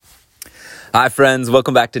Hi, friends.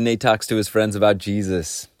 Welcome back to Nate Talks to his friends about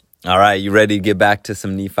Jesus. All right, you ready to get back to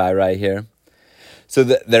some Nephi right here? So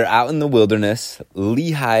they're out in the wilderness.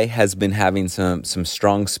 Lehi has been having some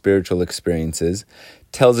strong spiritual experiences,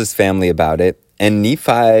 tells his family about it. And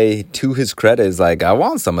Nephi, to his credit, is like, I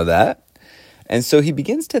want some of that. And so he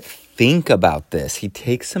begins to think about this. He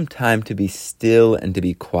takes some time to be still and to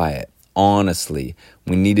be quiet. Honestly,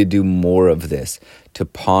 we need to do more of this, to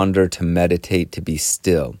ponder, to meditate, to be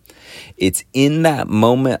still. It's in that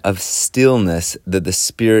moment of stillness that the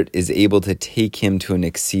Spirit is able to take him to an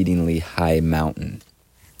exceedingly high mountain.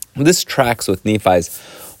 This tracks with Nephi's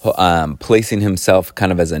placing himself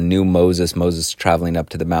kind of as a new Moses traveling up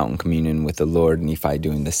to the mountain communion with the Lord, Nephi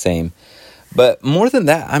doing the same. But more than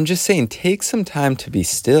that, I'm just saying, take some time to be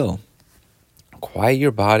still. Quiet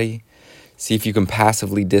your body. See if you can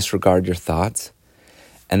passively disregard your thoughts.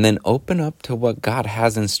 And then open up to what God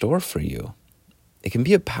has in store for you. It can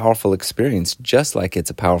be a powerful experience, just like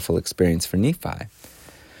it's a powerful experience for Nephi.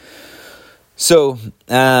 So,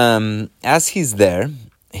 as he's there,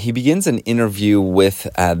 he begins an interview with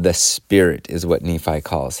the Spirit, is what Nephi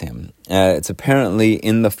calls him. It's apparently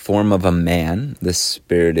in the form of a man, the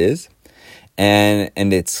Spirit is.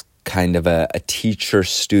 And it's kind of a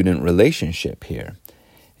teacher-student relationship here.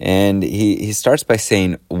 And he starts by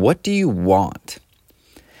saying, what do you want?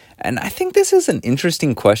 And I think this is an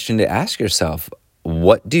interesting question to ask yourself.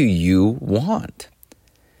 What do you want?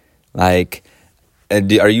 Like,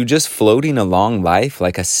 are you just floating along life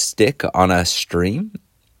like a stick on a stream?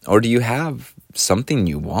 Or do you have something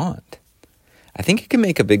you want? I think it can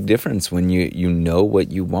make a big difference when you know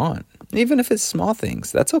what you want. Even if it's small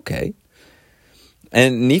things, that's okay.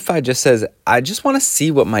 And Nephi just says, I just want to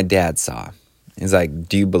see what my dad saw. He's like,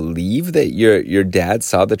 do you believe that your dad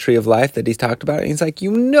saw the tree of life that he's talked about? And he's like,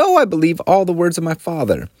 I believe all the words of my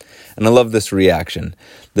father. And I love this reaction.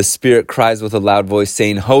 The Spirit cries with a loud voice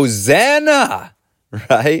saying, Hosanna,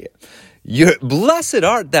 right? Blessed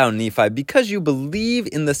art thou, Nephi, because you believe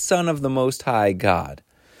in the Son of the Most High God.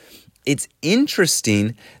 It's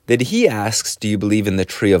interesting that he asks, do you believe in the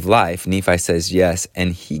tree of life? Nephi says yes,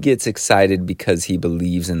 and he gets excited because he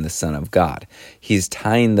believes in the Son of God. He's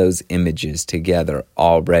tying those images together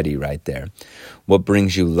already right there. What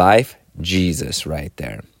brings you life? Jesus right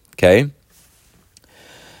there, okay?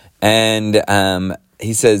 And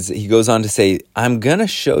he goes on to say, I'm going to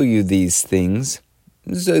show you these things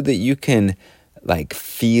so that you can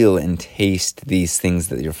feel and taste these things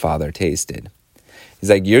that your father tasted. He's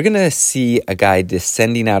like, you're going to see a guy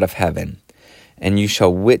descending out of heaven, and you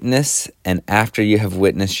shall witness, and after you have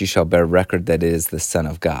witnessed, you shall bear record that it is the Son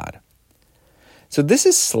of God. So this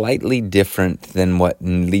is slightly different than what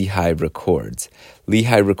Lehi records.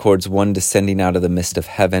 Lehi records one descending out of the mist of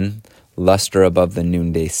heaven, luster above the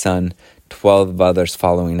noonday sun, 12 others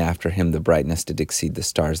following after him, the brightness did exceed the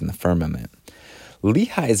stars in the firmament.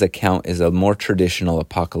 Lehi's account is a more traditional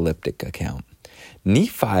apocalyptic account.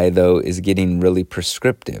 Nephi, though, is getting really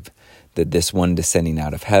prescriptive, that this one descending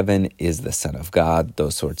out of heaven is the Son of God,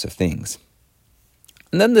 those sorts of things.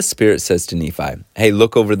 And then the Spirit says to Nephi, hey,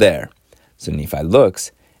 look over there. So Nephi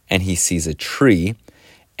looks, and he sees a tree,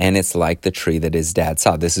 and it's like the tree that his dad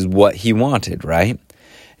saw. This is what he wanted, right?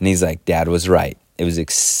 And he's like, Dad was right. It was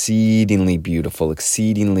exceedingly beautiful,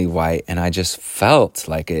 exceedingly white, and I just felt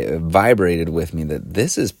like it vibrated with me that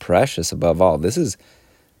this is precious above all. This is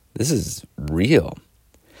real.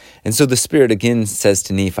 And so the Spirit again says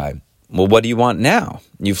to Nephi, well, what do you want now?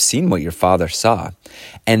 You've seen what your father saw.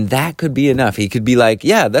 And that could be enough. He could be like,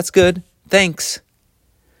 yeah, that's good. Thanks.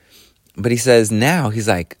 But he says now, he's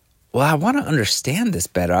like, well, I want to understand this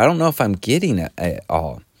better. I don't know if I'm getting it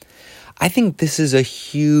all. I think this is a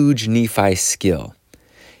huge Nephi skill.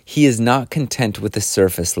 He is not content with the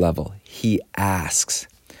surface level. He asks.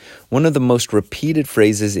 One of the most repeated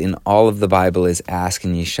phrases in all of the Bible is ask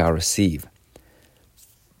and ye shall receive.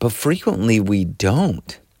 But frequently we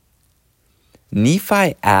don't.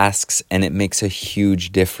 Nephi asks and it makes a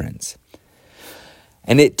huge difference.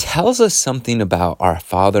 And it tells us something about our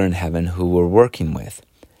Father in heaven who we're working with.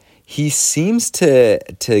 He seems to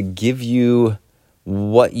give you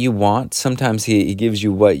what you want. Sometimes he gives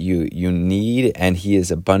you what you need, and he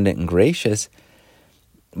is abundant and gracious.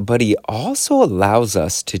 But he also allows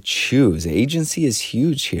us to choose. Agency is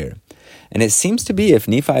huge here. And it seems to be if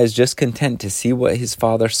Nephi is just content to see what his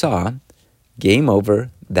father saw, game over,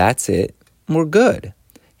 that's it, we're good.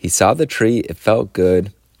 He saw the tree, it felt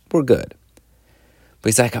good, we're good. But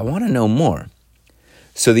he's like, I want to know more.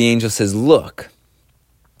 So the angel says, look.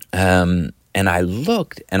 And I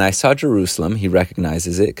looked and I saw Jerusalem. He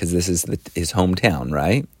recognizes it because this is his hometown,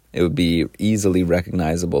 right? It would be easily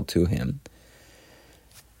recognizable to him.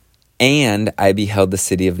 And I beheld the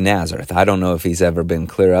city of Nazareth. I don't know if he's ever been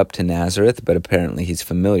clear up to Nazareth, but apparently he's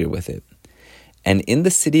familiar with it. And in the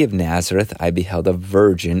city of Nazareth, I beheld a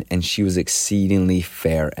virgin, and she was exceedingly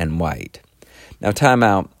fair and white. Now, time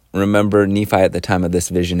out. Remember, Nephi at the time of this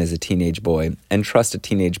vision is a teenage boy, and trust a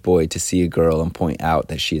teenage boy to see a girl and point out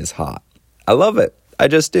that she is hot. I love it. I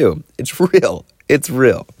just do. It's real. It's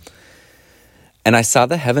real. And I saw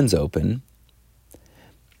the heavens open,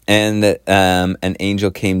 and an angel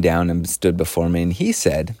came down and stood before me, and he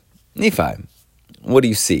said, Nephi, what do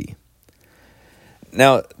you see?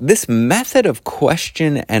 Now, this method of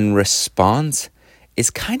question and response is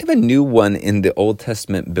kind of a new one in the Old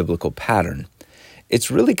Testament biblical pattern. It's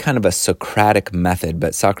really kind of a Socratic method,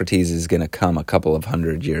 but Socrates is going to come a couple of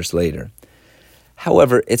 100 years later.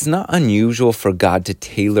 However, it's not unusual for God to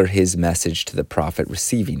tailor his message to the prophet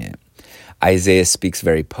receiving it. Isaiah speaks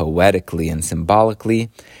very poetically and symbolically.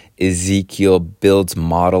 Ezekiel builds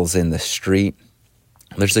models in the street.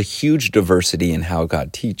 There's a huge diversity in how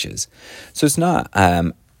God teaches. So it's not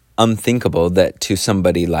unthinkable that to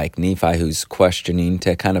somebody like Nephi who's questioning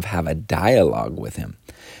to kind of have a dialogue with him.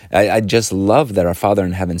 I just love that our Father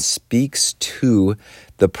in heaven speaks to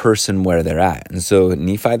the person where they're at. And so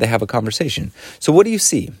Nephi, they have a conversation. So what do you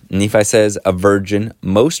see? Nephi says, a virgin,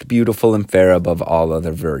 most beautiful and fair above all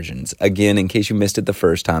other virgins. Again, in case you missed it the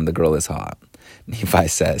first time, the girl is hot. Nephi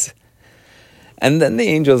says. And then the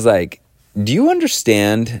angel's like, do you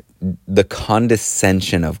understand the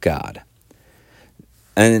condescension of God?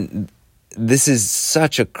 And this is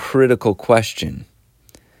such a critical question.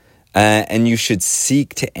 And you should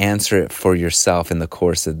seek to answer it for yourself in the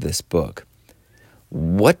course of this book.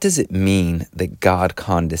 What does it mean that God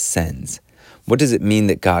condescends? What does it mean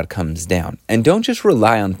that God comes down? And don't just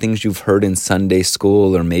rely on things you've heard in Sunday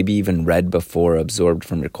school or maybe even read before, absorbed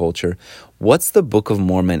from your culture. What's the Book of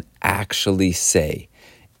Mormon actually say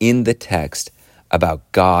in the text about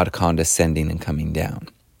God condescending and coming down?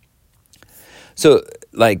 So,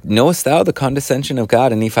 like, knowest thou the condescension of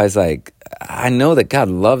God? And Nephi's like, I know that God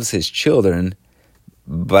loves his children,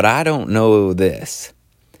 but I don't know this.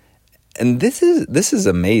 And this is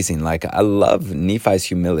amazing. Like, I love Nephi's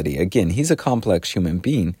humility. Again, he's a complex human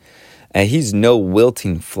being. He's no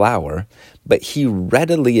wilting flower, but he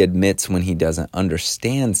readily admits when he doesn't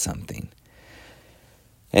understand something.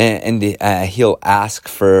 And he'll ask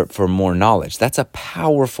for more knowledge. That's a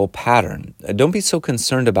powerful pattern. Don't be so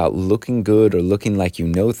concerned about looking good or looking like you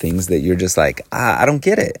know things that you're just like, I don't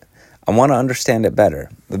get it. I want to understand it better.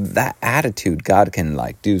 That attitude God can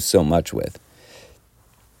do so much with.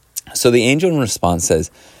 So the angel in response says,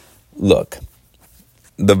 look,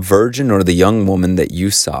 the virgin or the young woman that you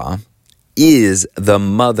saw is the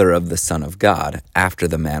mother of the Son of God after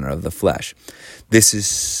the manner of the flesh. This is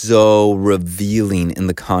so revealing in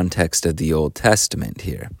the context of the Old Testament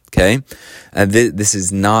here, okay? This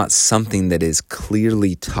is not something that is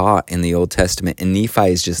clearly taught in the Old Testament, and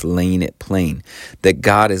Nephi is just laying it plain, that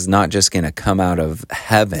God is not just going to come out of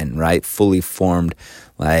heaven, right, fully formed,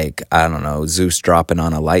 like, I don't know, Zeus dropping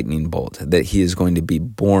on a lightning bolt, that he is going to be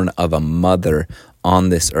born of a mother on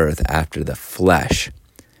this earth after the flesh.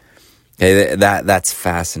 Okay, that's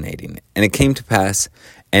fascinating. And it came to pass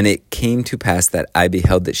that I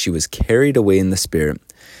beheld that she was carried away in the spirit.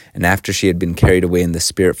 And after she had been carried away in the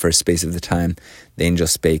spirit for a space of the time, the angel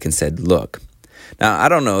spake and said, look. Now, I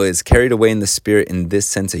don't know, is carried away in the spirit in this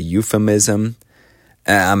sense a euphemism?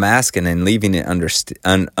 I'm asking and leaving it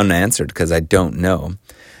unanswered because I don't know.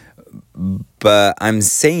 But I'm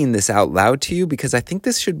saying this out loud to you because I think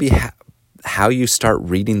this should be how you start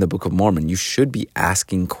reading the Book of Mormon. You should be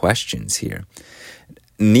asking questions here.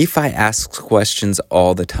 Nephi asks questions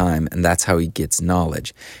all the time, and that's how he gets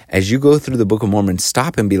knowledge. As you go through the Book of Mormon,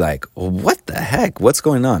 stop and be like, well, what the heck? What's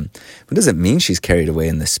going on? What does it mean she's carried away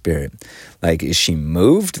in the spirit? Like, is she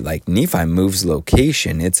moved? Like, Nephi moves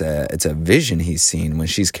location. It's a vision he's seen. When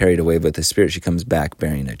she's carried away with the spirit, she comes back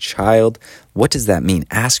bearing a child. What does that mean?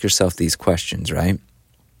 Ask yourself these questions, right?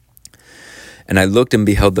 And I looked and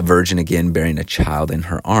beheld the virgin again bearing a child in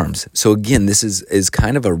her arms. So again, this is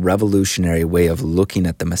kind of a revolutionary way of looking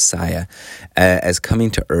at the Messiah as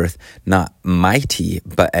coming to earth, not mighty,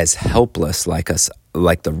 but as helpless like us,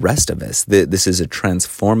 like the rest of us. This is a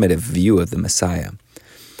transformative view of the Messiah.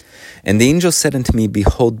 And the angel said unto me,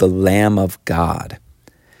 behold, the Lamb of God.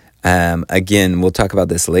 Again, we'll talk about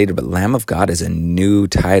this later, but Lamb of God is a new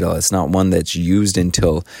title. It's not one that's used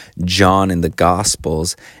until John in the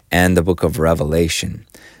Gospels and the book of Revelation.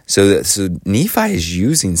 So Nephi is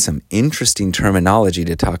using some interesting terminology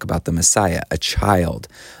to talk about the Messiah, a child,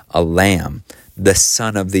 a lamb, the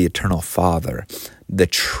Son of the Eternal Father, the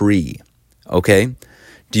tree, okay?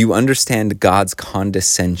 Do you understand God's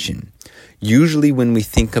condescension? Usually when we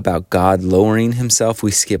think about God lowering himself,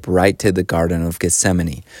 we skip right to the Garden of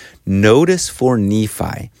Gethsemane. Notice for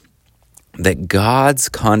Nephi that God's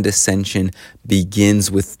condescension begins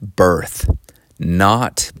with birth,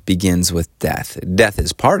 not begins with death. Death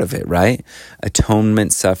is part of it, right?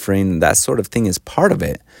 Atonement, suffering, that sort of thing is part of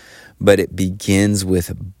it. But it begins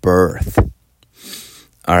with birth.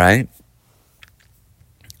 All right?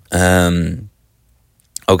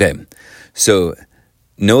 Okay, so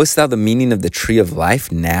knowest thou the meaning of the tree of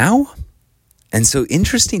life now? And so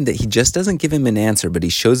interesting that he just doesn't give him an answer, but he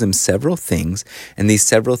shows him several things, and these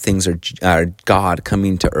several things are God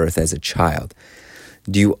coming to earth as a child.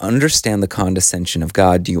 Do you understand the condescension of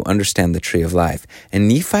God? Do you understand the tree of life? And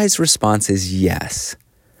Nephi's response is yes.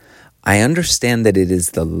 I understand that it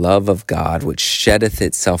is the love of God which sheddeth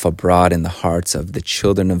itself abroad in the hearts of the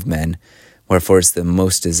children of men, wherefore it's the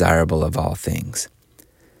most desirable of all things.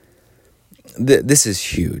 This is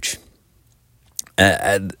huge.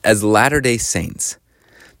 As Latter-day Saints,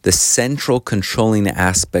 the central controlling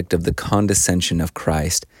aspect of the condescension of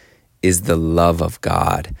Christ is the love of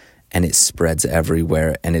God, and it spreads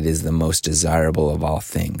everywhere, and it is the most desirable of all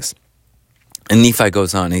things. And Nephi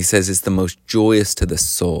goes on, he says, it's the most joyous to the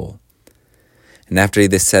soul. And after he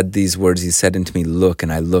said these words, he said unto me, look,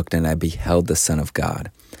 and I looked, and I beheld the Son of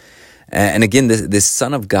God. And again, this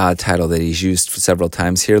Son of God title that he's used several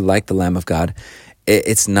times here, like the Lamb of God,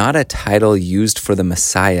 it's not a title used for the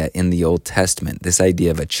Messiah in the Old Testament. This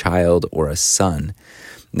idea of a child or a son,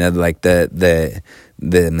 now, like the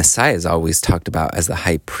Messiah is always talked about as the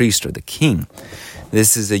high priest or the king.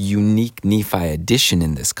 This is a unique Nephi addition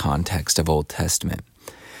in this context of Old Testament.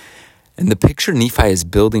 And the picture Nephi is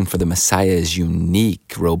building for the Messiah is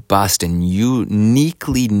unique, robust, and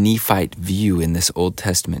uniquely Nephite view in this Old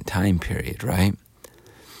Testament time period, right?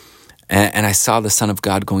 And I saw the Son of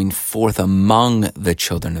God going forth among the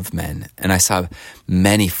children of men. And I saw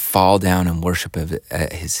many fall down and worship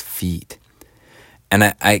at his feet.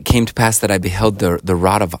 And it came to pass that I beheld the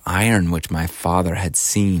rod of iron which my father had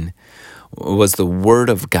seen was the word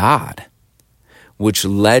of God, which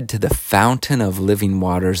led to the fountain of living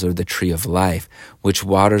waters, or the tree of life, which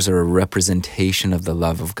waters are a representation of the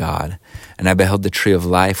love of God. And I beheld the tree of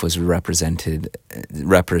life was representation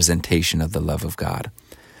of the love of God.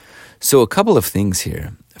 So a couple of things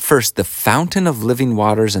here. First, the fountain of living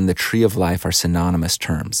waters and the tree of life are synonymous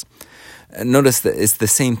terms. Notice that it's the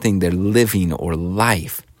same thing. They're living or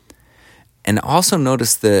life. And also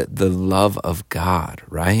notice the love of God,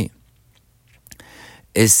 right?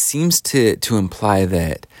 It seems to imply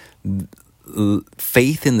that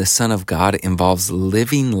faith in the Son of God involves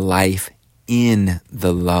living life in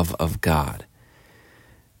the love of God.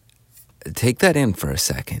 Take that in for a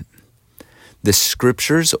second. The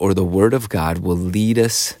scriptures or the word of God will lead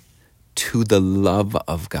us to the love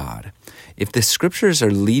of God. If the scriptures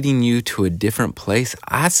are leading you to a different place,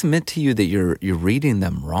 I submit to you that you're reading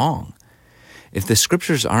them wrong. If the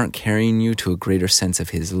scriptures aren't carrying you to a greater sense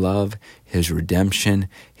of his love, his redemption,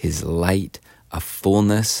 his light, a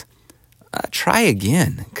fullness, try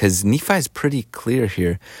again, because Nephi is pretty clear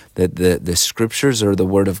here that the scriptures or the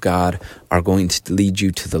word of God are going to lead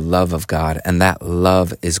you to the love of God, and that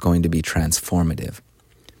love is going to be transformative.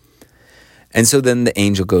 And so then the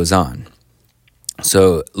angel goes on.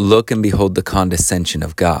 So look and behold the condescension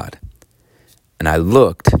of God. And I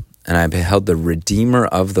looked, and I beheld the Redeemer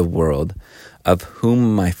of the world, of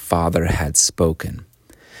whom my father had spoken.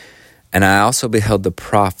 And I also beheld the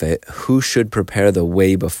prophet who should prepare the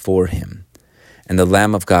way before him. And the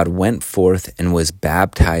Lamb of God went forth and was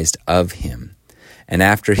baptized of him. And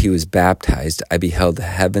after he was baptized, I beheld the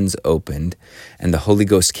heavens opened, and the Holy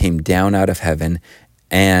Ghost came down out of heaven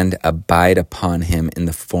and abide upon him in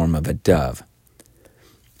the form of a dove.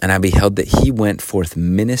 And I beheld that he went forth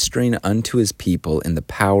ministering unto his people in the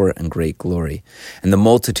power and great glory. And the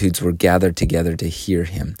multitudes were gathered together to hear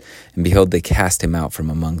him. And behold, they cast him out from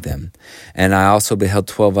among them. And I also beheld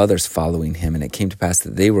 12 others following him. And it came to pass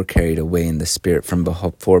that they were carried away in the spirit from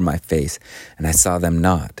before my face. And I saw them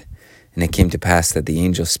not. And it came to pass that the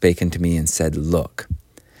angel spake unto me and said, look.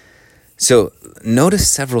 So notice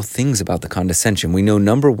several things about the condescension. We know,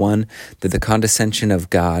 number one, that the condescension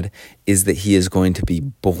of God is that he is going to be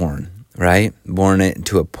born, right? Born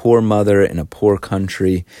into a poor mother in a poor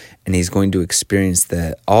country, and he's going to experience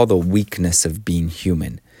all the weakness of being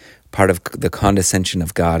human. Part of the condescension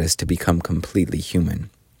of God is to become completely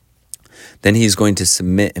human. Then he's going to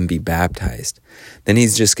submit and be baptized. Then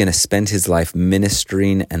he's just going to spend his life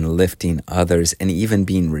ministering and lifting others and even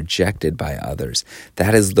being rejected by others.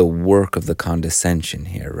 That is the work of the condescension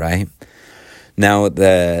here, right? Now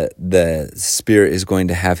the Spirit is going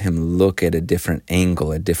to have him look at a different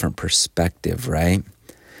angle, a different perspective, right?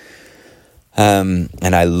 And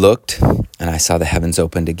I looked, and I saw the heavens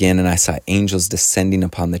opened again, and I saw angels descending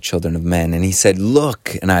upon the children of men. And he said,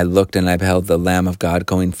 "Look!" And I looked, and I beheld the Lamb of God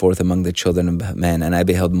going forth among the children of men. And I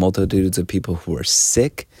beheld multitudes of people who were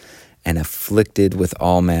sick and afflicted with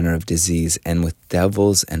all manner of disease, and with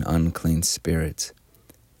devils and unclean spirits.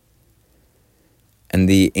 And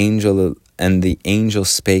the angel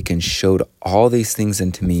spake and showed all these things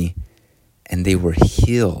unto me, and they were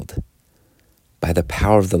healed by the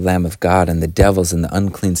power of the Lamb of God, and the devils and the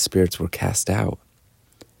unclean spirits were cast out.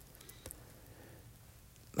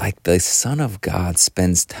 Like the Son of God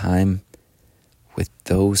spends time with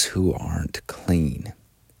those who aren't clean.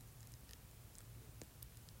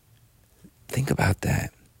 Think about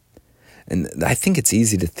that. And I think it's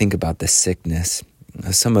easy to think about the sickness.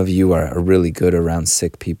 Some of you are really good around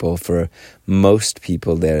sick people. For most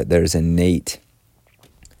people, there's innate,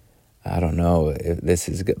 I don't know if this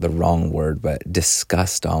is the wrong word, but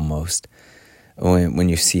disgust almost. When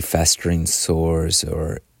you see festering sores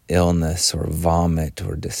or illness or vomit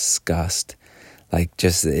or disgust, like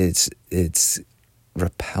just it's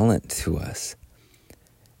repellent to us.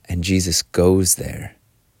 And Jesus goes there,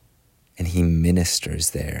 and he ministers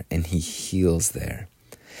there, and he heals there.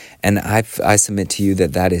 And I submit to you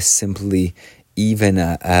that is simply even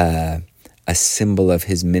a symbol of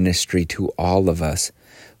his ministry to all of us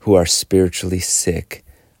who are spiritually sick,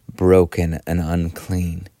 broken, and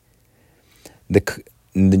unclean. Do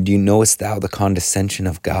you knowest thou the condescension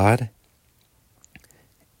of God?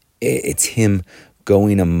 It's him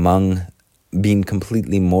being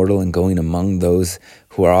completely mortal and going among those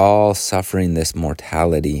who are all suffering this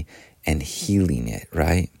mortality and healing it,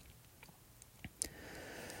 right?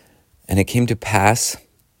 And it came to pass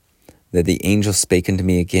that the angel spake unto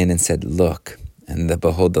me again and said, Look, and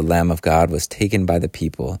behold, the Lamb of God was taken by the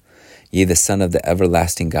people. Yea, the Son of the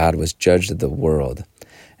everlasting God was judged of the world.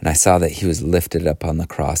 And I saw that he was lifted up on the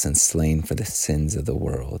cross and slain for the sins of the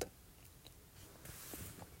world.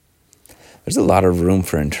 There's a lot of room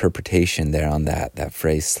for interpretation there on that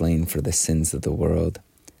phrase, slain for the sins of the world.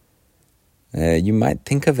 You might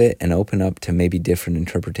think of it and open up to maybe different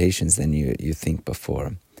interpretations than you think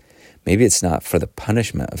before. Maybe it's not for the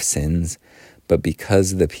punishment of sins, but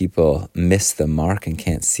because the people miss the mark and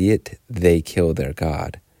can't see it, they kill their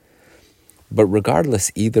God. But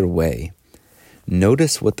regardless, either way,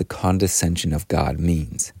 notice what the condescension of God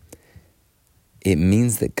means. It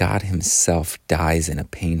means that God himself dies in a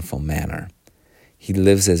painful manner. He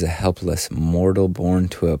lives as a helpless mortal born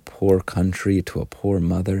to a poor country, to a poor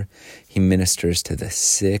mother. He ministers to the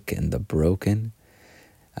sick and the broken.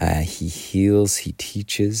 He heals, he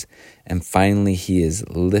teaches, and finally he is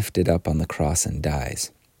lifted up on the cross and dies.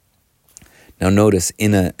 Now notice,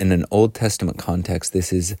 in an Old Testament context,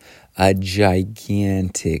 this is a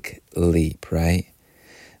gigantic leap, right?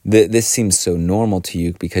 This seems so normal to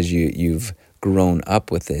you because you've grown up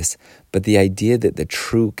with this, but the idea that the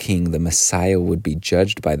true king, the Messiah, would be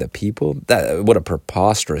judged by the people, what a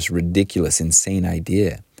preposterous, ridiculous, insane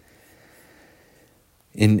idea.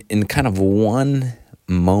 In kind of one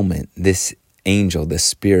moment, this angel, the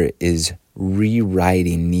Spirit, is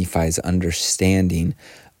rewriting Nephi's understanding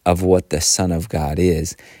of what the Son of God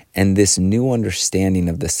is. And this new understanding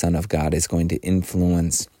of the Son of God is going to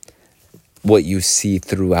influence what you see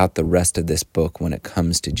throughout the rest of this book when it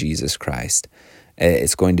comes to Jesus Christ.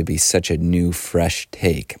 It's going to be such a new, fresh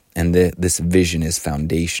take. And this vision is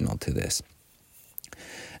foundational to this.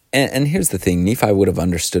 And here's the thing, Nephi would have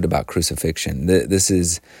understood about crucifixion. This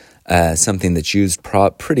is something that's used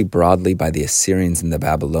pretty broadly by the Assyrians and the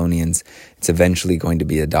Babylonians. It's eventually going to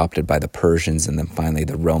be adopted by the Persians and then finally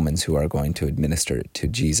the Romans, who are going to administer it to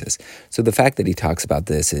Jesus. So the fact that he talks about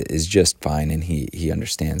this is just fine, and he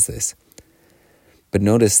understands this. But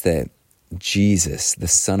notice that Jesus, the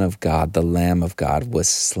Son of God, the Lamb of God, was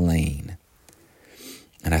slain.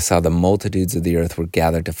 And I saw the multitudes of the earth were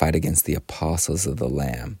gathered to fight against the apostles of the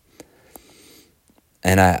Lamb.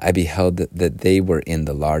 And I beheld that they were in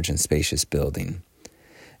the large and spacious building,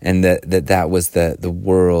 and that was the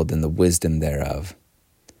world and the wisdom thereof.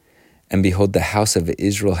 And behold, the house of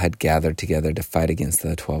Israel had gathered together to fight against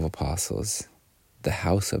the 12 apostles. The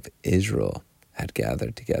house of Israel had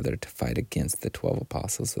gathered together to fight against the 12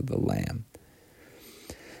 apostles of the Lamb.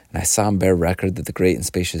 And I saw him bear record that the great and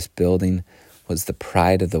spacious building was the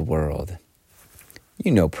pride of the world.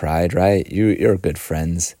 You know pride, right? You're good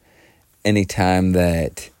friends. Anytime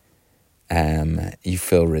that you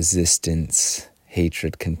feel resistance,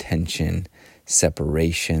 hatred, contention,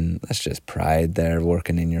 separation, that's just pride there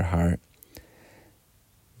working in your heart.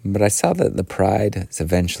 But I saw that the pride is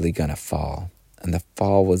eventually going to fall, and the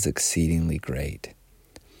fall was exceedingly great.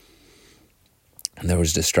 And there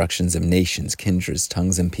was destructions of nations, kindreds,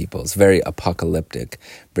 tongues, and peoples. Very apocalyptic,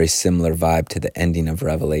 very similar vibe to the ending of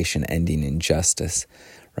Revelation, ending in justice,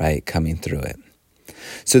 right, coming through it.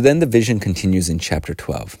 So then the vision continues in chapter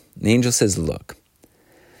 12. The angel says, "Look,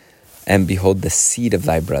 and behold the seed of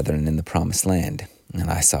thy brethren in the promised land. And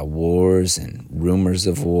I saw wars and rumors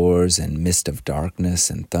of wars and mist of darkness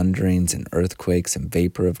and thunderings and earthquakes and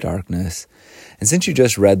vapor of darkness." And since you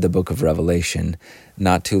just read the book of Revelation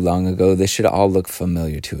not too long ago, this should all look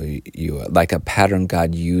familiar to you, like a pattern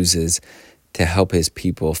God uses to help his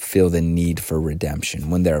people feel the need for redemption.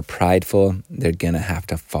 When they're prideful, they're going to have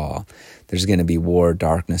to fall. There's going to be war,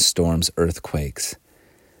 darkness, storms, earthquakes,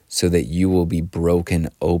 so that you will be broken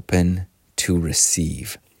open to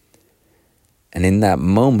receive. And in that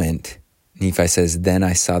moment, Nephi says, "Then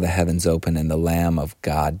I saw the heavens open and the Lamb of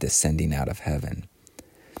God descending out of heaven.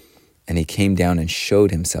 And he came down and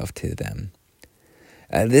showed himself to them."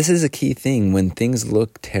 This is a key thing. When things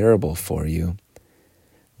look terrible for you,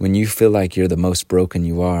 when you feel like you're the most broken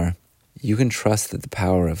you are, you can trust that the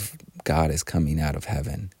power of God is coming out of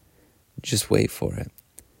heaven. Just wait for it.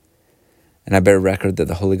 "And I bear record that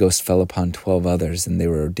the Holy Ghost fell upon 12 others, and they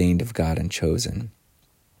were ordained of God and chosen.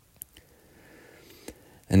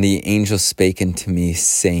 And the angel spake unto me,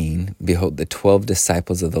 saying, Behold, the 12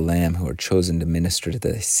 disciples of the Lamb who are chosen to minister to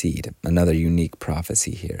the seed." Another unique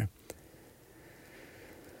prophecy here.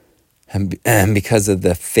 And because of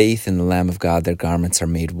the faith in the Lamb of God, their garments are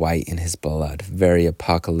made white in his blood. Very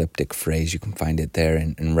apocalyptic phrase. You can find it there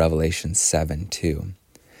in Revelation 7 too.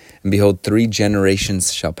 "And behold, 3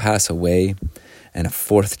 generations shall pass away, and a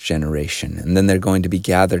 4th generation. And then they're going to be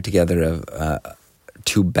gathered together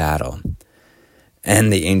to battle.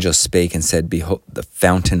 And the angel spake and said, Behold, the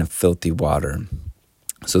fountain of filthy water."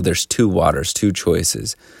 So there's 2 waters, 2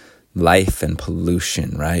 choices. Life and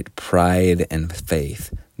pollution, right? Pride and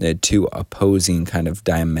faith. They're 2 opposing kind of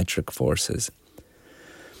diametric forces.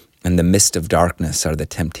 "And the mist of darkness are the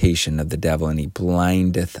temptation of the devil, and he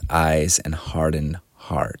blindeth eyes and hardened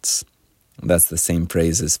hearts." That's the same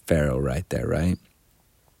phrase as Pharaoh right there, right?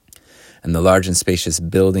 "And the large and spacious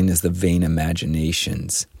building is the vain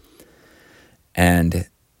imaginations. And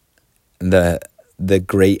the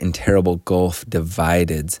great and terrible gulf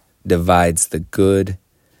divides the good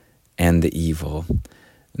and the evil.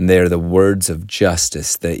 And they are the words of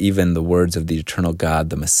justice, even the words of the eternal God,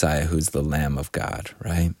 the Messiah, who's the Lamb of God,"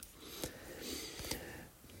 right?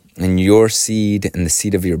 "And your seed and the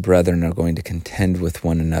seed of your brethren are going to contend with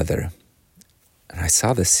one another. And I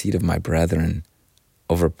saw the seed of my brethren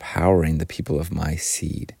overpowering the people of my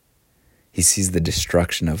seed." He sees the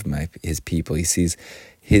destruction of his people. He sees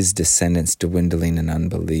his descendants dwindling in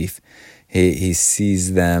unbelief. He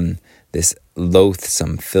sees them, this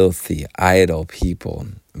loathsome, filthy, idle people,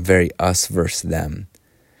 very us versus them.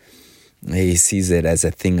 He sees it as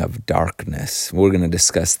a thing of darkness. We're going to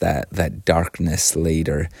discuss that darkness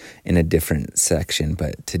later in a different section,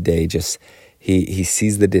 but today just he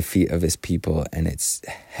sees the defeat of his people, and it's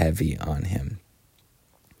heavy on him.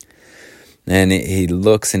 And he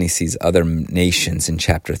looks and he sees other nations in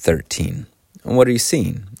chapter 13. And what are you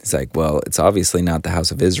seeing? He's like, well, it's obviously not the house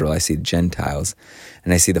of Israel. I see the Gentiles,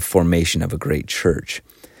 and I see the formation of a great church.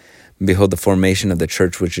 "Behold, the formation of the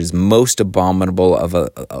church, which is most abominable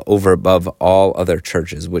over above all other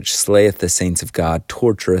churches, which slayeth the saints of God,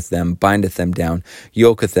 tortureth them, bindeth them down,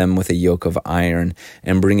 yoketh them with a yoke of iron,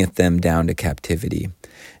 and bringeth them down to captivity.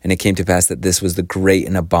 And it came to pass that this was the great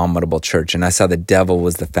and abominable church, and I saw the devil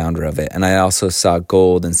was the founder of it. And I also saw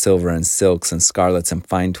gold and silver and silks and scarlets and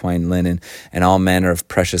fine twined linen and all manner of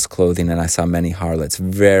precious clothing, and I saw many harlots."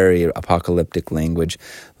 Very apocalyptic language,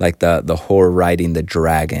 like the whore riding the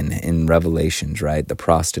dragon in Revelations, right? The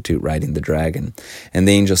prostitute riding the dragon. "And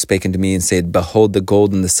the angel spake unto me and said, Behold, the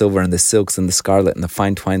gold and the silver and the silks and the scarlet and the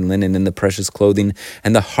fine twined linen and the precious clothing,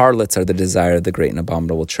 and the harlots are the desire of the great and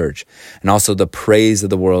abominable church. And also the praise of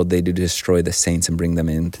the world, they do destroy the saints and bring them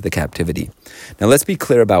into the captivity." Now let's be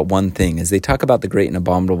clear about one thing. As they talk about the great and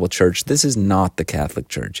abominable church, this is not the Catholic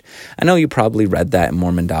Church. I know you probably read that in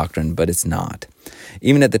Mormon doctrine, but it's not.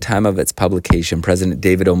 Even at the time of its publication, President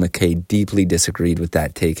David O. McKay deeply disagreed with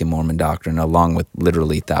that take in Mormon doctrine, along with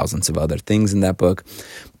literally thousands of other things in that book.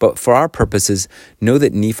 But for our purposes, know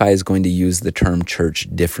that Nephi is going to use the term church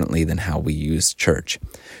differently than how we use church.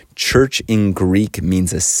 Church in Greek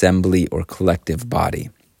means assembly or collective body.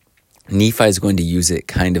 Nephi is going to use it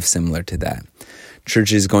kind of similar to that.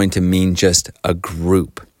 Church is going to mean just a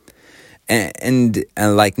group. And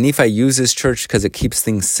like Nephi uses church because it keeps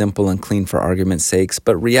things simple and clean for argument's sakes,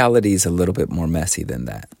 but reality is a little bit more messy than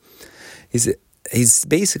that. He's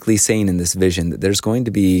basically saying in this vision that there's going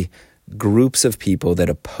to be groups of people that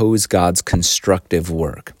oppose God's constructive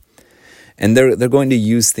work. And they're going to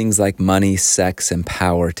use things like money, sex, and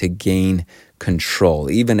power to gain control,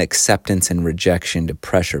 even acceptance and rejection to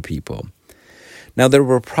pressure people. Now, there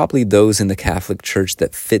were probably those in the Catholic Church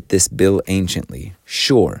that fit this bill anciently,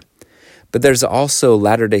 sure. But there's also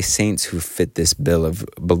Latter-day Saints who fit this bill of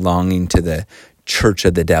belonging to the Church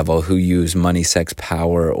of the Devil, who use money, sex,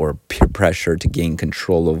 power, or peer pressure to gain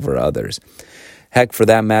control over others. Heck, for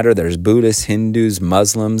that matter, there's Buddhists, Hindus,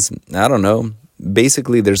 Muslims, I don't know.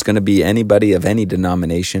 Basically, there's going to be anybody of any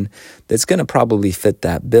denomination that's going to probably fit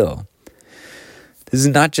that bill. This is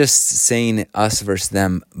not just saying us versus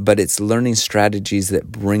them, but it's learning strategies that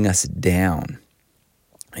bring us down.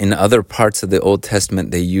 In other parts of the Old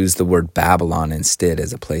Testament, they use the word Babylon instead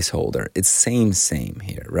as a placeholder. It's same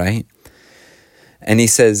here, right? And he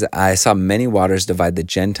says, I saw many waters divide the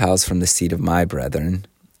Gentiles from the seed of my brethren,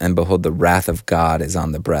 and behold, the wrath of God is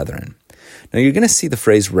on the brethren. Now, you're going to see the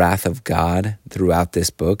phrase wrath of God throughout this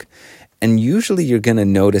book, and usually you're going to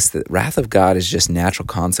notice that wrath of God is just natural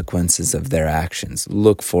consequences of their actions.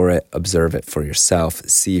 Look for it, observe it for yourself,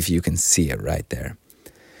 see if you can see it right there.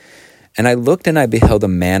 And I looked and I beheld a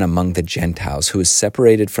man among the Gentiles who was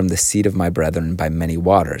separated from the seed of my brethren by many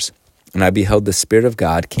waters. And I beheld the Spirit of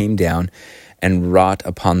God came down and wrought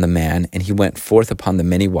upon the man, and he went forth upon the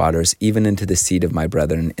many waters, even into the seed of my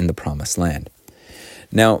brethren in the promised land.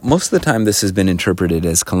 Now, most of the time this has been interpreted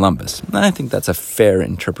as Columbus. And I think that's a fair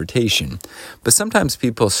interpretation. But sometimes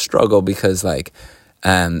people struggle because, the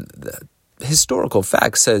historical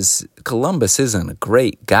fact says Columbus isn't a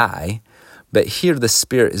great guy, but here the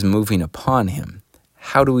Spirit is moving upon him.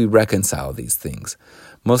 How do we reconcile these things?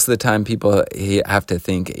 Most of the time people have to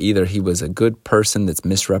think either he was a good person that's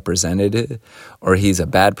misrepresented, or he's a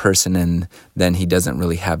bad person and then he doesn't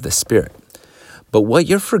really have the Spirit. But what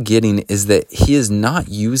you're forgetting is that he is not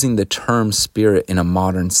using the term Spirit in a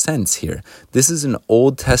modern sense here. This is an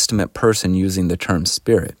Old Testament person using the term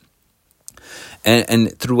Spirit.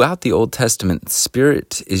 And throughout the Old Testament,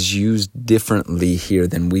 Spirit is used differently here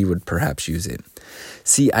than we would perhaps use it.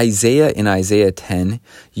 See, Isaiah in Isaiah 10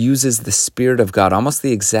 uses the Spirit of God, almost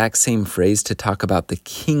the exact same phrase, to talk about the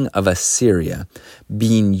king of Assyria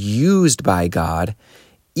being used by God,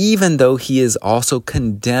 even though he is also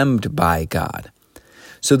condemned by God.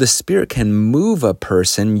 So the Spirit can move a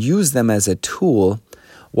person, use them as a tool,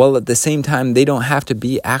 while at the same time they don't have to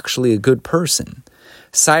be actually a good person.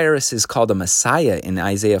 Cyrus is called a Messiah in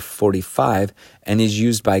Isaiah 45, and is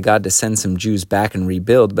used by God to send some Jews back and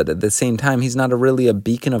rebuild, but at the same time, he's not really a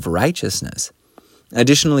beacon of righteousness.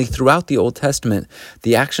 Additionally, throughout the Old Testament,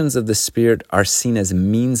 the actions of the Spirit are seen as a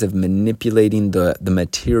means of manipulating the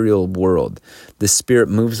material world. The Spirit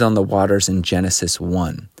moves on the waters in Genesis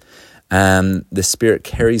 1. The Spirit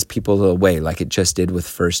carries people away, like it just did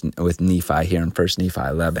with Nephi here in 1 Nephi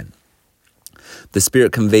 11. The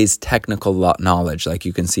Spirit conveys technical knowledge, like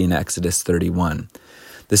you can see in Exodus 31.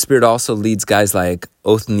 The Spirit also leads guys like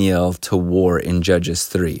Othniel to war in Judges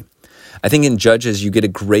 3. I think in Judges, you get a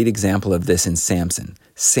great example of this in Samson.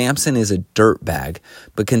 Samson is a dirtbag,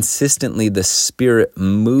 but consistently the Spirit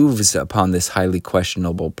moves upon this highly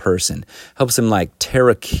questionable person, helps him tear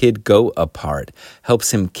a kid goat apart,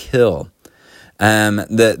 helps him kill.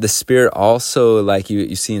 The Spirit also, like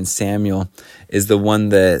you see in Samuel, is the one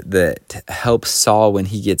that helps Saul when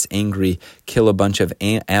he gets angry kill a bunch of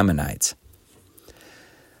Ammonites.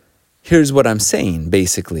 Here's what I'm saying,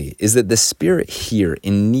 basically, is that the Spirit here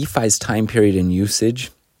in Nephi's time period and usage,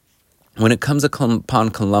 when it comes upon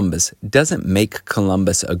Columbus, doesn't make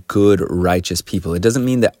Columbus a good, righteous people. It doesn't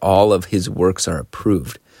mean that all of his works are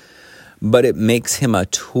approved, but it makes him a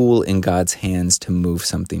tool in God's hands to move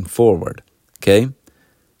something forward. Okay?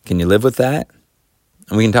 Can you live with that?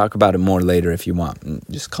 And we can talk about it more later if you want.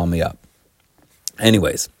 Just call me up.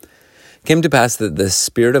 Anyways, it came to pass that the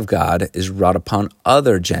Spirit of God is wrought upon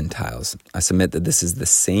other Gentiles. I submit that this is the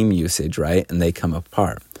same usage, right? And they come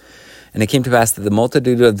apart. And it came to pass that the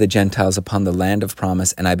multitude of the Gentiles upon the land of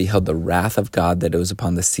promise, and I beheld the wrath of God that was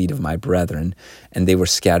upon the seed of my brethren, and they were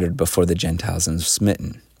scattered before the Gentiles and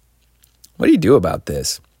smitten. What do you do about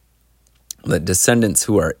this? The descendants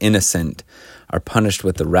who are innocent are punished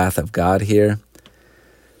with the wrath of God here.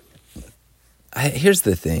 Here's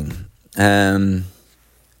the thing.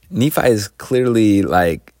 Nephi is clearly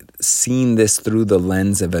seeing this through the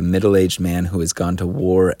lens of a middle-aged man who has gone to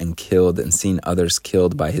war and killed and seen others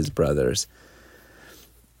killed by his brothers.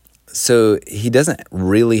 So he doesn't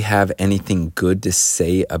really have anything good to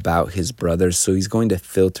say about his brothers, so he's going to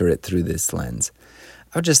filter it through this lens.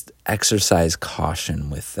 I would just exercise caution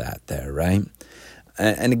with that there, right?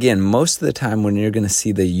 And again, most of the time when you're going to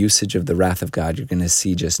see the usage of the wrath of God, you're going to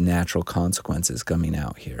see just natural consequences coming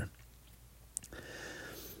out here.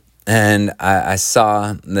 And I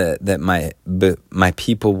saw that my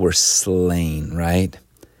people were slain, right?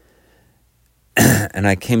 And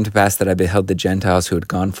I came to pass that I beheld the Gentiles who had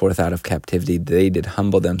gone forth out of captivity. They did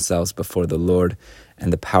humble themselves before the Lord,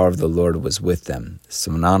 and the power of the Lord was with them.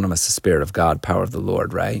 Synonymous, the Spirit of God, power of the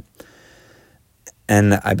Lord, right?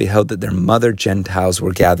 And I beheld that their mother Gentiles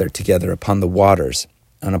were gathered together upon the waters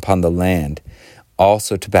and upon the land,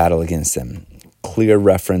 also to battle against them. Clear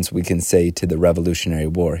reference, we can say, to the Revolutionary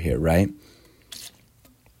War here, right?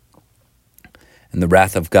 And the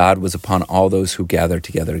wrath of God was upon all those who gathered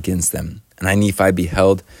together against them. And I, Nephi,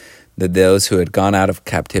 beheld that those who had gone out of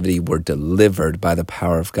captivity were delivered by the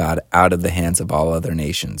power of God out of the hands of all other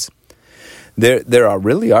nations. There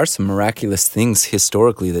really are some miraculous things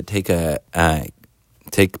historically that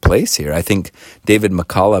take place here. I think David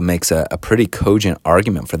McCullough makes a pretty cogent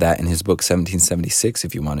argument for that in his book 1776,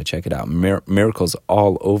 if you want to check it out. Miracles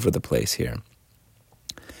all over the place here.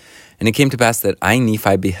 And it came to pass that I,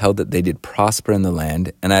 Nephi, beheld that they did prosper in the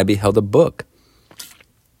land, and I beheld a book.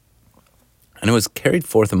 And it was carried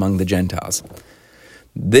forth among the Gentiles.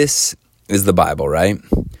 This is the Bible, right?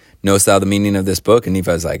 Knowest thou the meaning of this book? And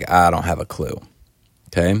Nephi's like, I don't have a clue.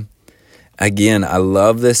 Okay? Again, I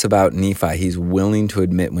love this about Nephi. He's willing to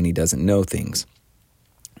admit when he doesn't know things.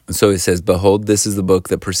 And so it says, behold, this is the book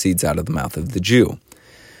that proceeds out of the mouth of the Jew.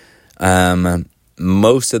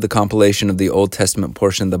 Most of the compilation of the Old Testament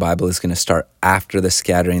portion of the Bible is going to start after the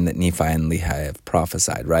scattering that Nephi and Lehi have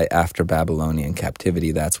prophesied, right? After Babylonian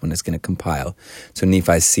captivity, that's when it's going to compile. So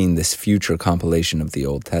Nephi's seen this future compilation of the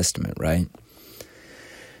Old Testament, right?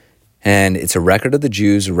 And it's a record of the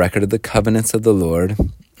Jews, a record of the covenants of the Lord,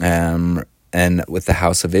 and with the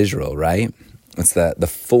house of Israel, right? It's the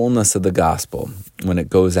fullness of the gospel when it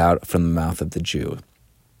goes out from the mouth of the Jew.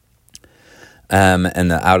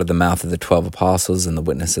 And out of the mouth of the 12 apostles and the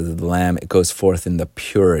witnesses of the Lamb, it goes forth in the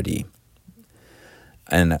purity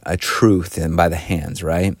and a truth and by the hands,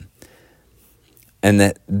 right? And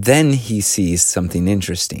that then he sees something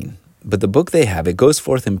interesting. But the book they have, it goes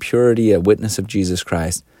forth in purity, a witness of Jesus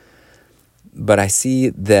Christ. But I see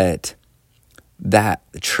that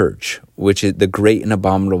church, which is the great and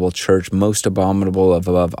abominable church, most abominable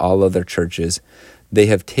above all other churches, they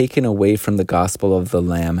have taken away from the gospel of the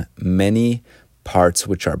Lamb many parts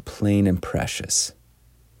which are plain and precious.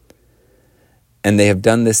 And they have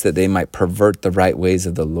done this that they might pervert the right ways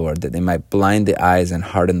of the Lord, that they might blind the eyes and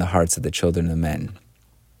harden the hearts of the children of men.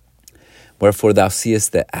 Wherefore thou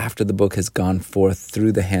seest that after the book has gone forth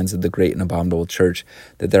through the hands of the great and abominable church,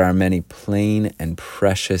 that there are many plain and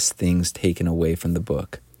precious things taken away from the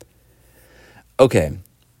book. Okay,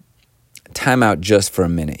 time out just for a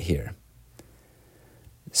minute here.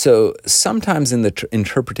 So sometimes in the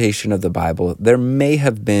interpretation of the Bible, there may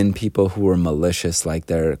have been people who were malicious like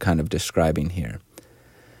they're kind of describing here.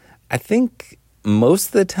 I think most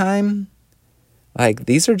of the time,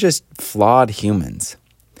 these are just flawed humans.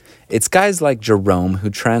 It's guys like Jerome who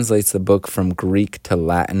translates the book from Greek to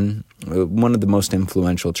Latin, one of the most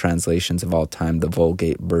influential translations of all time, the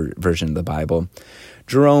Vulgate version of the Bible.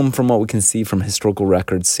 Jerome, from what we can see from historical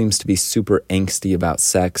records, seems to be super angsty about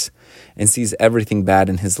sex and sees everything bad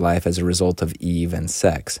in his life as a result of Eve and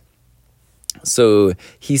sex. So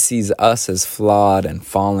he sees us as flawed and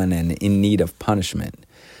fallen and in need of punishment.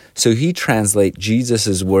 So he translates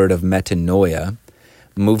Jesus' word of metanoia,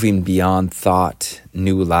 moving beyond thought,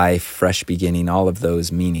 new life, fresh beginning, all of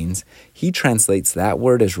those meanings. He translates that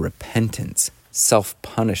word as repentance,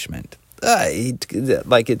 self-punishment.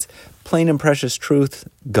 It's plain and precious truth,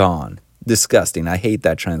 gone. Disgusting. I hate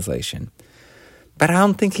that translation. But I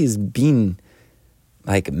don't think he's being,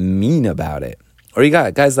 mean about it. Or you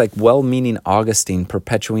got guys like well-meaning Augustine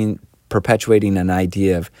perpetuating an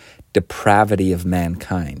idea of depravity of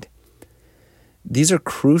mankind. These are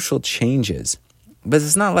crucial changes. But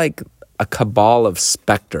it's not like a cabal of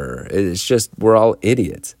specter. It's just we're all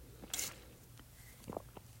idiots.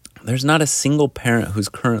 There's not a single parent who's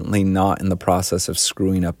currently not in the process of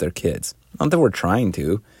screwing up their kids. Not that we're trying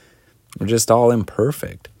to. We're just all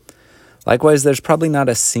imperfect. Likewise, there's probably not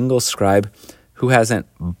a single scribe who hasn't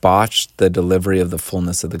botched the delivery of the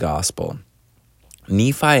fullness of the gospel.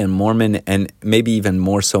 Nephi and Mormon, and maybe even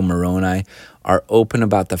more so Moroni, are open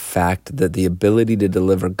about the fact that the ability to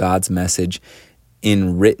deliver God's message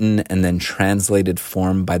in written and then translated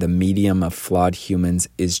form by the medium of flawed humans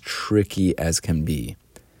is tricky as can be.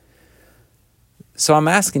 So I'm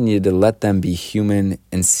asking you to let them be human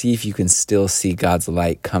and see if you can still see God's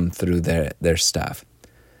light come through their stuff.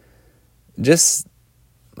 Just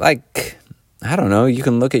like, I don't know, you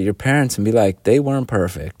can look at your parents and be like, they weren't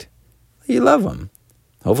perfect. You love them.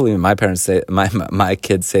 Hopefully my parents say, my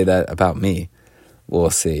kids say that about me.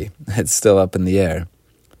 We'll see. It's still up in the air.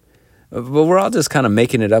 But we're all just kind of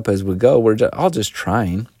making it up as we go. We're all just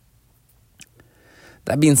trying.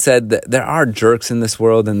 That being said, there are jerks in this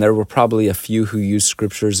world, and there were probably a few who use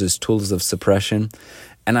scriptures as tools of suppression.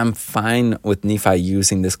 And I'm fine with Nephi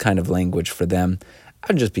using this kind of language for them.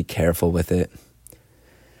 I'd just be careful with it.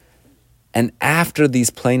 And after these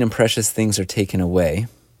plain and precious things are taken away,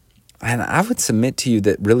 and I would submit to you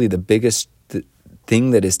that really the biggest thing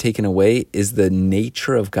that is taken away is the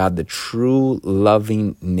nature of God, the true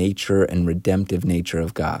loving nature and redemptive nature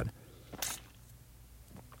of God.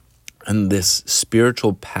 And this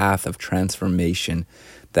spiritual path of transformation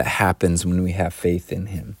that happens when we have faith in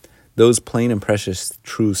him. Those plain and precious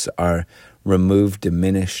truths are removed,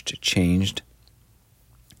 diminished, changed.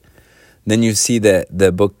 Then you see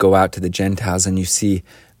the book go out to the Gentiles, and you see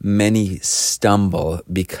many stumble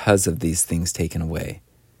because of these things taken away.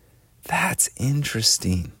 That's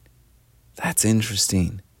interesting. That's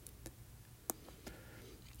interesting.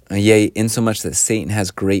 Yea, insomuch that Satan has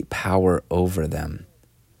great power over them.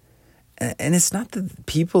 And it's not that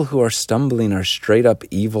people who are stumbling are straight up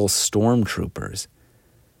evil stormtroopers.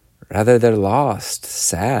 Rather, they're lost,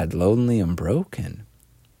 sad, lonely, and broken.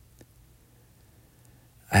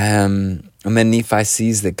 And then Nephi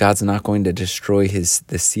sees that God's not going to destroy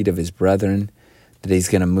the seed of his brethren, that he's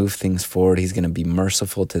going to move things forward. He's going to be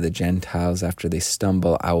merciful to the Gentiles. After they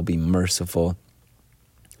stumble, I will be merciful.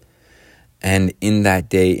 And in that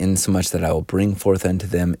day, insomuch that I will bring forth unto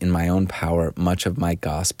them in my own power much of my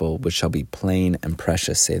gospel, which shall be plain and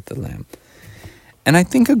precious, saith the Lamb. And I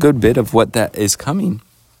think a good bit of what that is coming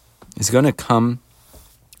is going to come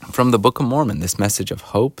from the Book of Mormon, this message of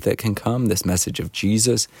hope that can come, this message of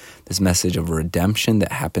Jesus, this message of redemption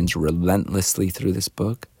that happens relentlessly through this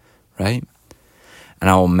book, right? And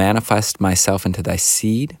I will manifest myself into thy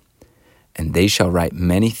seed, and they shall write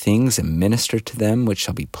many things and minister to them, which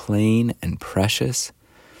shall be plain and precious.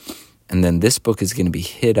 And then this book is going to be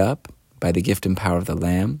hid up by the gift and power of the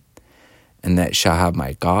Lamb, and that shall have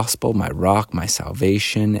my gospel, my rock, my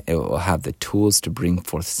salvation. It will have the tools to bring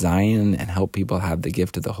forth Zion and help people have the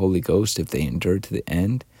gift of the Holy Ghost if they endure to the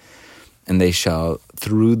end. And they shall,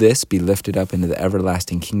 through this, be lifted up into the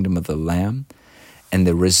everlasting kingdom of the Lamb. And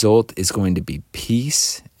the result is going to be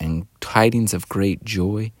peace and tidings of great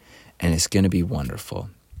joy, and it's going to be wonderful.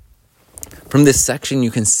 From this section, you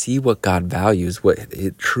can see what God values, what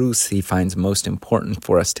truths he finds most important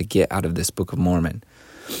for us to get out of this Book of Mormon.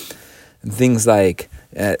 Things like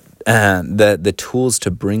the tools to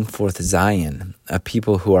bring forth Zion, a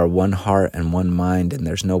people who are one heart and one mind, and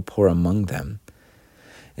there's no poor among them.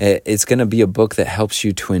 It's going to be a book that helps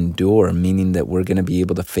you to endure, meaning that we're going to be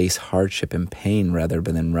able to face hardship and pain rather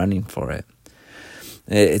than running for it.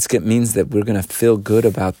 It means that we're going to feel good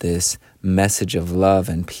about this message of love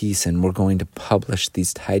and peace, and we're going to publish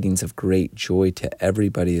these tidings of great joy to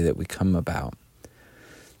everybody that we come about.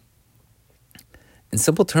 In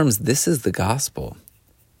simple terms, this is the gospel.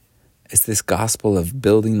 It's this gospel of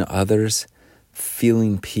building others,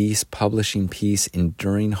 feeling peace, publishing peace,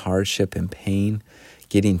 enduring hardship and pain,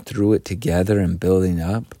 getting through it together and building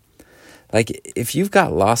up. Like, if you've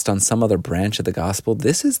got lost on some other branch of the gospel,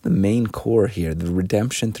 this is the main core here, the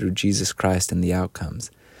redemption through Jesus Christ and the outcomes.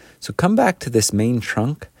 So come back to this main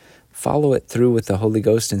trunk, follow it through with the Holy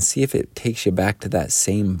Ghost, and see if it takes you back to that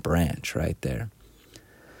same branch right there.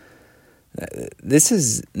 This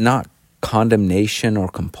is not condemnation or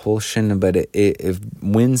compulsion, but it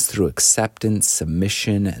wins through acceptance,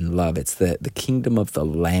 submission, and love. It's the kingdom of the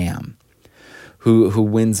Lamb who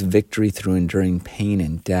wins victory through enduring pain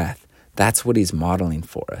and death. That's what he's modeling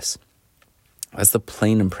for us. That's the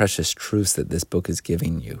plain and precious truths that this book is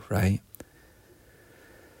giving you, right?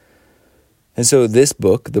 And so this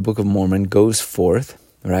book, the Book of Mormon, goes forth,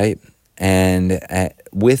 right? And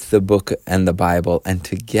with the book and the Bible, and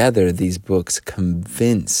together these books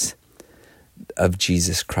convince of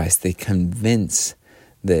Jesus Christ. They convince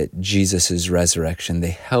that Jesus' resurrection.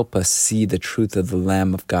 They help us see the truth of the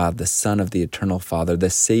Lamb of God, the Son of the Eternal Father, the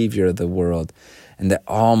Savior of the world, and that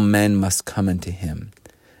all men must come unto him.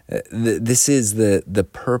 This is the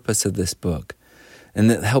purpose of this book,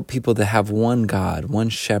 and that help people to have one God, one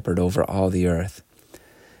shepherd over all the earth.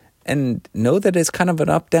 And know that it's kind of an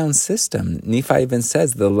up-down system. Nephi even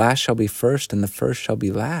says, the last shall be first and the first shall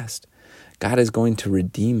be last. God is going to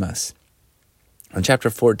redeem us. In chapter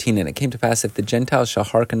 14, and it came to pass, if the Gentiles shall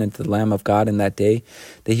hearken unto the Lamb of God in that day,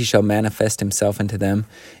 that he shall manifest himself unto them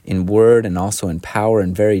in word and also in power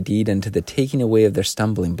and very deed, unto the taking away of their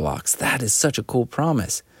stumbling blocks. That is such a cool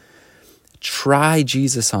promise. Try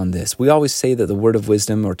Jesus on this. We always say that the word of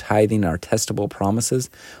wisdom or tithing are testable promises.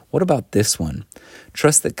 What about this one?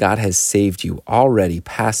 Trust that God has saved you already,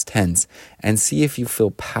 past tense, and see if you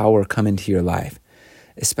feel power come into your life,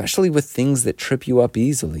 especially with things that trip you up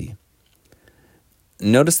easily.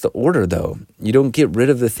 Notice the order, though. You don't get rid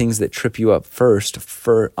of the things that trip you up first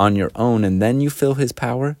on your own, and then you feel his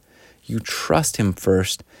power. You trust him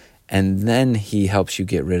first, and then he helps you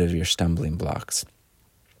get rid of your stumbling blocks.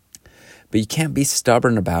 But you can't be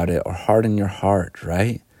stubborn about it or harden your heart,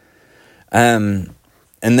 right? And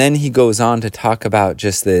then he goes on to talk about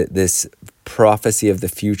just this prophecy of the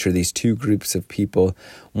future, these two groups of people,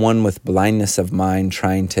 one with blindness of mind,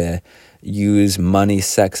 trying to use money,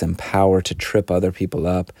 sex, and power to trip other people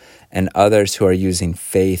up, and others who are using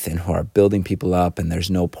faith and who are building people up, and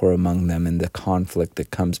there's no poor among them, and the conflict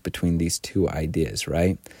that comes between these two ideas,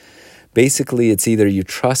 right? Basically, it's either you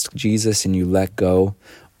trust Jesus and you let go,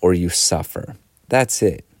 or you suffer. That's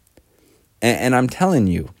it. And I'm telling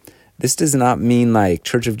you, this does not mean like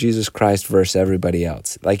Church of Jesus Christ versus everybody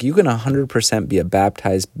else. Like you can 100% be a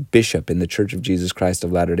baptized bishop in the Church of Jesus Christ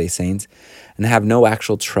of Latter-day Saints and have no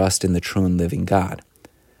actual trust in the true and living God.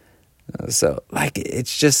 So like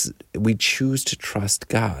it's just, we choose to trust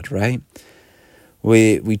God, right?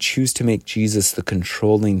 We choose to make Jesus the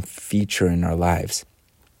controlling feature in our lives.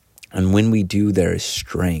 And when we do, there is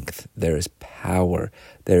strength, there is power,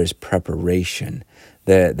 there is preparation,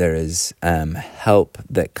 there is help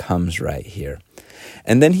that comes right here.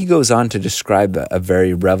 And then he goes on to describe a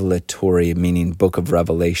very revelatory, meaning book of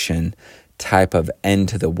Revelation, type of end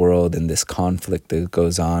to the world and this conflict that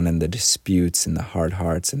goes on and the disputes and the hard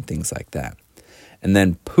hearts and things like that. And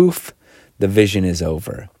then poof, the vision is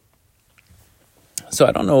over. So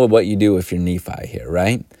I don't know what you do if you're Nephi here,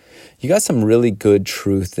 right? You got some really good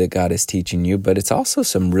truth that God is teaching you, but it's also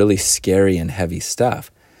some really scary and heavy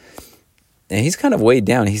stuff. And he's kind of weighed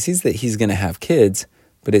down. He sees that he's going to have kids,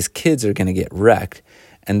 but his kids are going to get wrecked.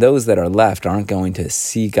 And those that are left aren't going to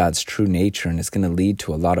see God's true nature, and it's going to lead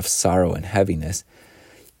to a lot of sorrow and heaviness.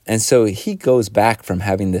 And so he goes back from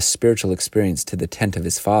having this spiritual experience to the tent of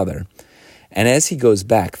his father. And as he goes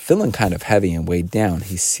back, feeling kind of heavy and weighed down,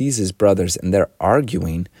 he sees his brothers, and they're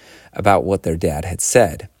arguing about what their dad had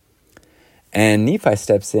said. And Nephi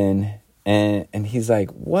steps in, and he's like,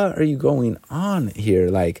 what are you going on here?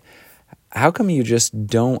 Like, how come you just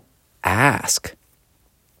don't ask?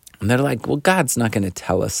 And they're like, well, God's not going to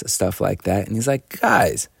tell us stuff like that. And he's like,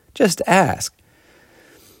 guys, just ask.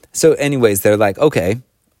 So anyways, they're like, okay,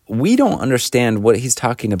 we don't understand what he's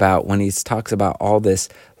talking about when he talks about all this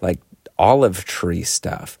like olive tree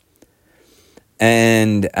stuff.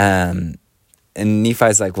 And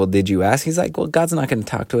Nephi's like, well, did you ask? He's like, well, God's not going to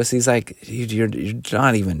talk to us. He's like, you're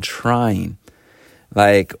not even trying.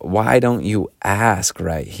 Like, why don't you ask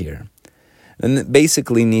right here? And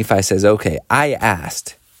basically Nephi says, okay, I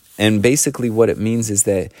asked. And basically what it means is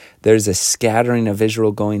that there's a scattering of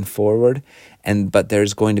Israel going forward, but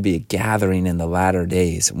there's going to be a gathering in the latter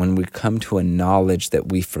days when we come to a knowledge that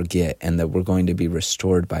we forget and that we're going to be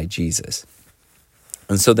restored by Jesus.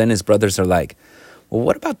 And so then his brothers are like, well,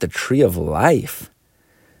 what about the tree of life?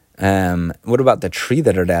 What about the tree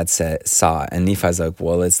that our dad saw? And Nephi's like,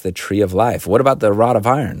 well, it's the tree of life. What about the rod of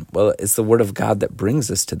iron? Well, it's the word of God that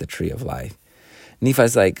brings us to the tree of life.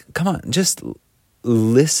 Nephi's like, come on, just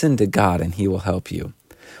listen to God and he will help you.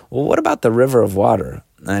 Well, what about the river of water?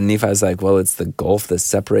 And Nephi's like, well, it's the gulf that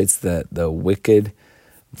separates the wicked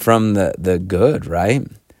from the good, right?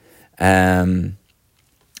 And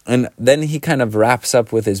then he kind of wraps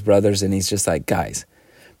up with his brothers and he's just like, guys,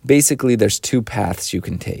 basically there's two paths you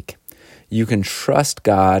can take. You can trust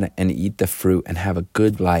God and eat the fruit and have a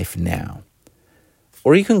good life now.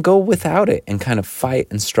 Or you can go without it and kind of fight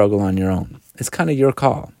and struggle on your own. It's kind of your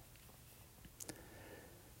call.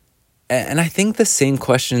 And I think the same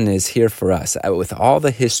question is here for us. With all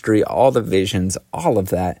the history, all the visions, all of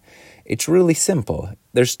that, it's really simple.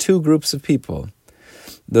 There's two groups of people.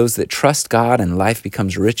 Those that trust God and life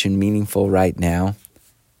becomes rich and meaningful right now,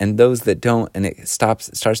 and those that don't and it starts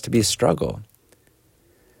to be a struggle.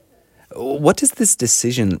 What does this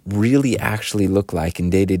decision really actually look like in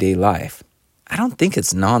day-to-day life? I don't think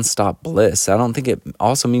it's nonstop bliss. I don't think it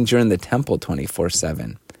also means you're in the temple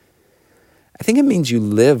 24/7. I think it means you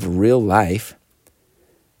live real life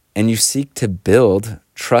and you seek to build,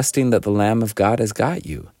 trusting that the Lamb of God has got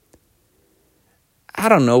you. I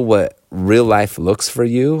don't know what real life looks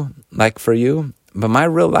like for you. But my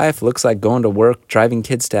real life looks like going to work, driving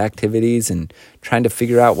kids to activities, and trying to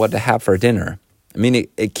figure out what to have for dinner. I mean,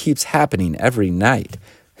 it keeps happening every night.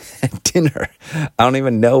 At dinner, I don't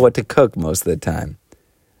even know what to cook most of the time.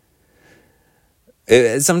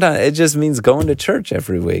 Sometimes it just means going to church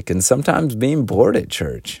every week, and sometimes being bored at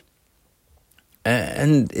church.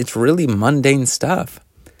 And it's really mundane stuff.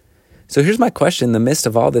 So here's my question. In the midst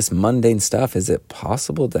of all this mundane stuff, is it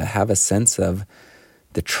possible to have a sense of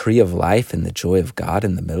the tree of life and the joy of God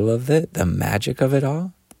in the middle of it, the magic of it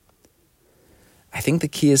all? I think the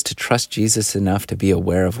key is to trust Jesus enough to be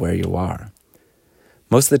aware of where you are.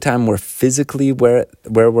 Most of the time we're physically where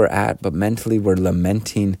we're at, but mentally we're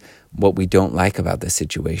lamenting what we don't like about the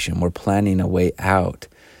situation. We're planning a way out.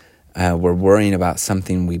 We're worrying about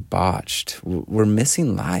something we botched. We're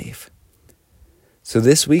missing life. So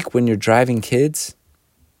this week when you're driving kids,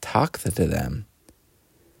 talk to them.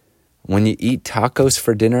 When you eat tacos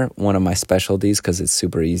for dinner, one of my specialties because it's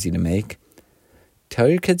super easy to make, tell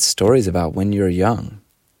your kids stories about when you're young.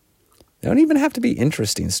 They don't even have to be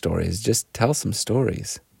interesting stories. Just tell some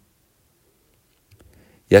stories.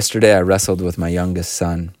 Yesterday, I wrestled with my youngest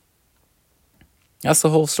son. That's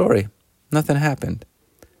the whole story. Nothing happened.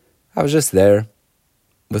 I was just there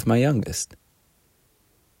with my youngest.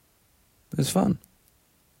 It was fun.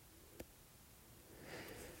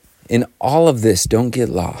 In all of this, don't get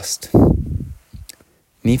lost.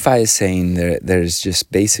 Nephi is saying there's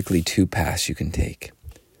just basically two paths you can take.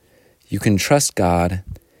 You can trust God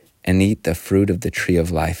and eat the fruit of the tree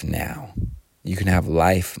of life now. You can have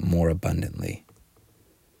life more abundantly.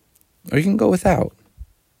 Or you can go without.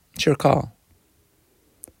 It's your call.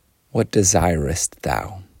 What desirest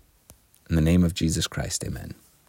thou? In the name of Jesus Christ, amen.